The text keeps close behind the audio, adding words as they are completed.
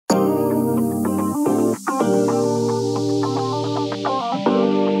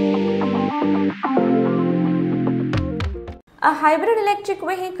A hybrid electric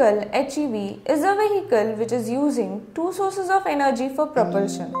vehicle (HEV) is a vehicle which is using two sources of energy for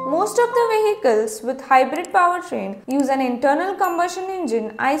propulsion. Most of the vehicles with hybrid powertrain use an internal combustion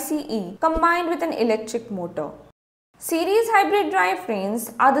engine (ICE) combined with an electric motor. Series hybrid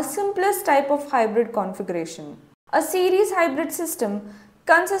drivetrains are the simplest type of hybrid configuration. A series hybrid system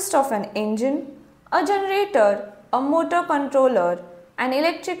consists of an engine, a generator, a motor controller, an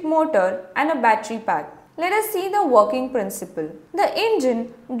electric motor, and a battery pack. Let us see the working principle. The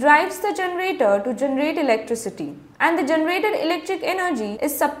engine drives the generator to generate electricity, and the generated electric energy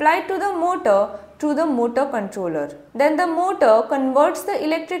is supplied to the motor through the motor controller. Then the motor converts the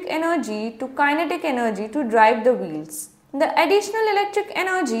electric energy to kinetic energy to drive the wheels. The additional electric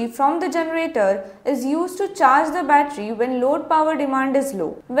energy from the generator is used to charge the battery when load power demand is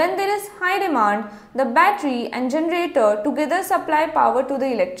low. When there is high demand, the battery and generator together supply power to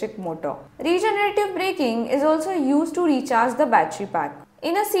the electric motor. Regenerative braking is also used to recharge the battery pack.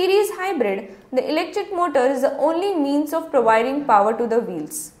 In a series hybrid, the electric motor is the only means of providing power to the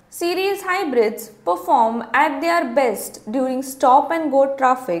wheels. Series hybrids perform at their best during stop and go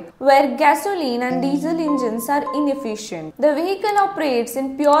traffic where gasoline and diesel engines are inefficient. The vehicle operates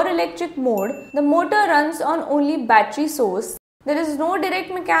in pure electric mode. The motor runs on only battery source. There is no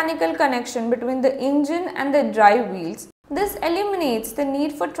direct mechanical connection between the engine and the drive wheels. This eliminates the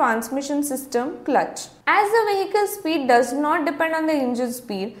need for transmission system clutch. As the vehicle speed does not depend on the engine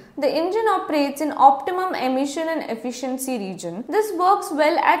speed, the engine operates in optimum emission and efficiency region. This works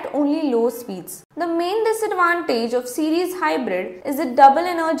well at only low speeds. The main disadvantage of series hybrid is the double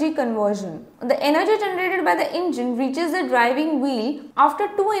energy conversion. The energy generated by the engine reaches the driving wheel after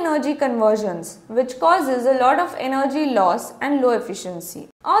two energy conversions, which causes a lot of energy loss and low efficiency.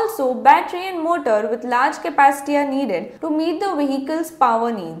 Also, battery and motor with large capacity are needed to meet the vehicle's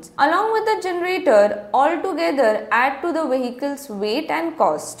power needs. Along with the generator, all together add to the vehicle's weight and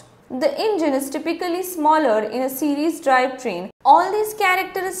cost. The engine is typically smaller in a series drivetrain. All these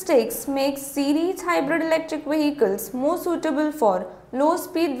characteristics make series hybrid electric vehicles more suitable for low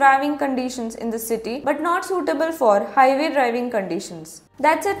speed driving conditions in the city but not suitable for highway driving conditions.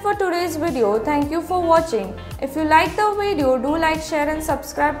 That's it for today's video. Thank you for watching. If you like the video, do like, share and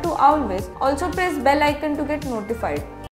subscribe to Always. Also press bell icon to get notified.